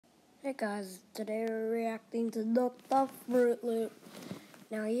Hey guys, today we're reacting to dr.frootloop.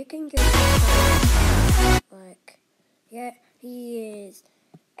 Now you can get he is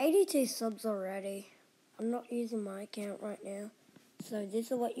 82 subs already. I'm not using my account right now. So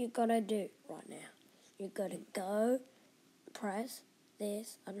this is what you gotta do right now. You gotta go, press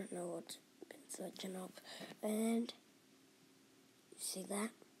this, I don't know what's been searching up, and see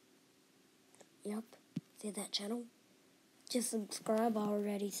that? Yep, see that channel? Just subscribe. I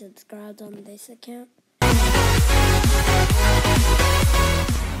already subscribed on this account.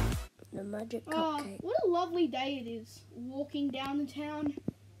 The magic cupcake. What a lovely day it is, walking down the town.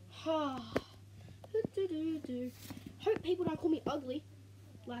 Hope people don't call me ugly,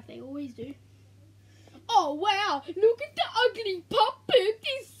 like they always do. Oh wow, look at the ugly puppet,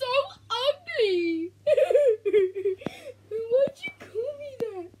 he's so ugly. Why'd you call me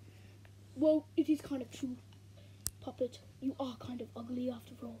that? Well, it is kind of true. Puppet, you are kind of ugly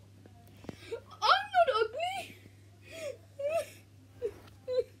after all. I'm not ugly!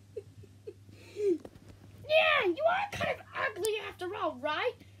 Yeah, you are kind of ugly after all,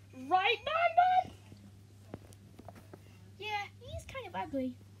 right? Right, Mom? Yeah, he's kind of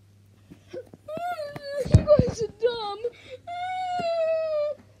ugly. You guys are dumb.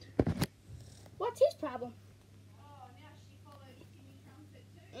 What's his problem? Oh, now she followed Timmy Trumpet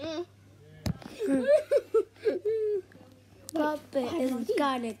too. Puppet is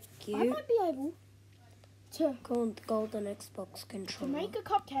kind of cute. I might be able to Called Golden Xbox controller. make a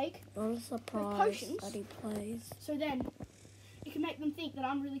cupcake. Not a surprise that he plays. So then you can make them think that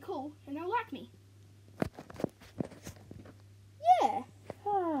I'm really cool and they'll like me. Yeah.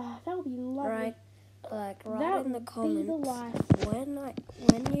 That'll be lovely. Right that in the comments be the life. when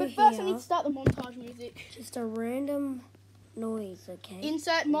you But first hear I need to start the montage music. just a random noise, okay?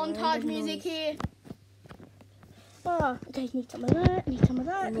 Insert montage Random music noise. here. Okay, need some of that, need some of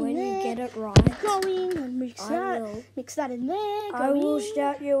that. And when you get it right, going and mix that in there. I will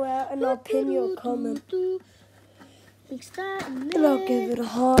shout you out and I'll pin your comment. Mix that in there. And I'll give it a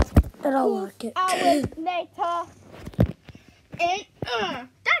heart and I'll like it. Hours later. And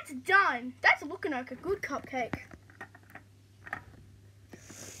that's done. That's looking like a good cupcake.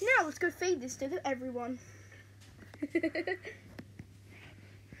 Now let's go feed this to everyone.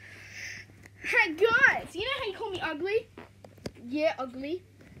 Hey guys, you know how you call me ugly? Yeah, ugly.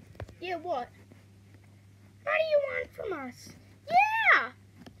 Yeah, what? What do you want from us? Yeah!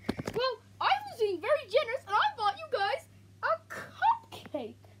 Well, I was being very generous and I bought you guys a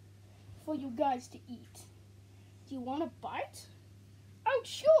cupcake for you guys to eat. Do you want a bite? Oh,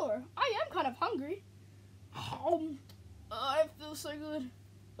 sure. I am kind of hungry. I feel so good.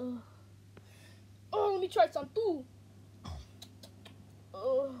 Oh, let me try some too.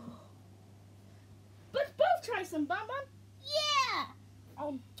 Let's both try some, Bum Bum. Yeah.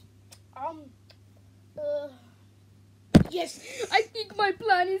 Yes, I think my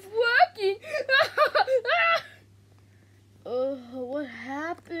plan is working. What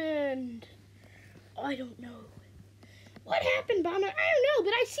happened? I don't know. What happened, Bum? I don't know,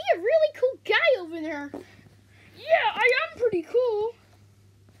 but I see a really cool guy over there. Yeah, I am pretty cool.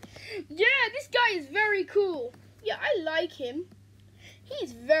 Yeah, this guy is very cool. Yeah, I like him.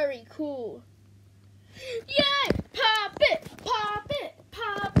 He's very cool. Yeah, pop it, pop it,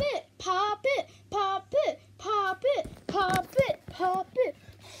 pop it, pop it, pop it, pop it, pop it, pop it,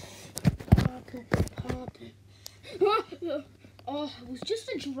 pop it, pop it. Oh, it was just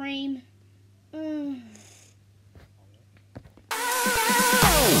a dream. I'm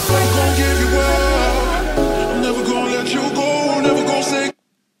gonna give you up. I'm never gonna let you go. Never gonna say.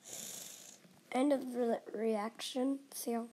 End of the reaction. See ya.